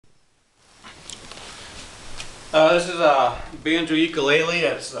This is a Banjo ukulele.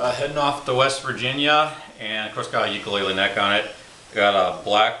 It's heading off to West Virginia, and of course got a ukulele neck on it. Got a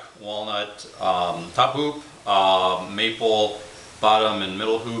black walnut top hoop, maple bottom and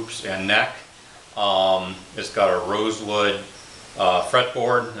middle hoops and neck. It's got a rosewood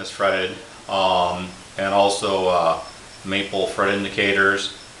fretboard that's fretted, and also maple fret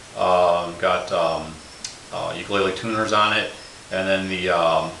indicators. Got ukulele tuners on it, and then the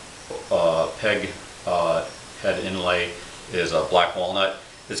peg head inlay is a black walnut.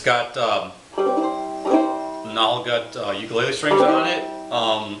 It's got Nylgut ukulele strings on it,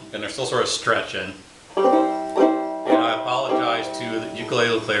 and they're still sort of stretching. And I apologize to the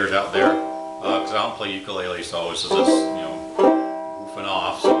ukulele players out there, because I don't play ukulele, so this is just, goofing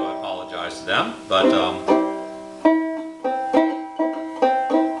off, so I apologize to them. But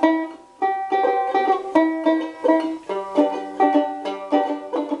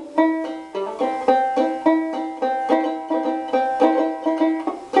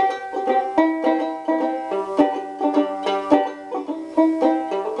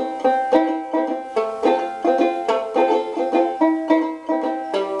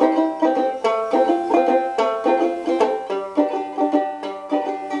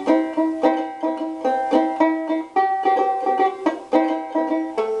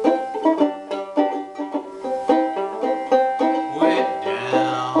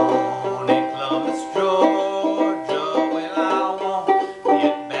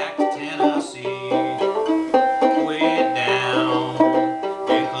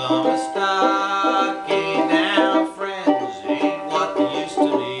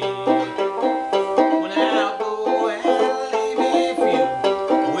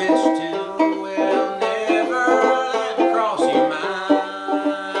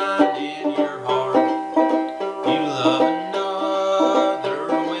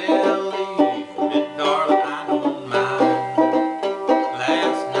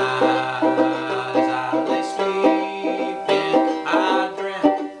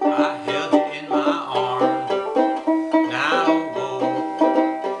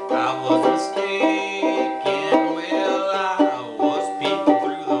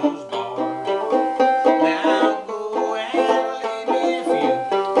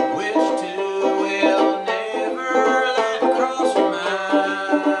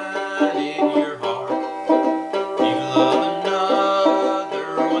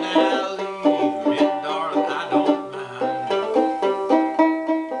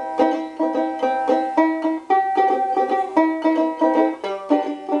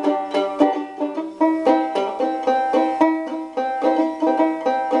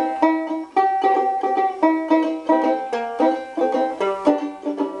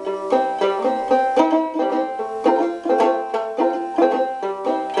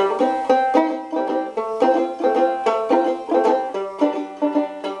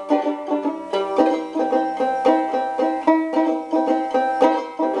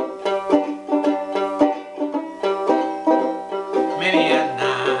Many a night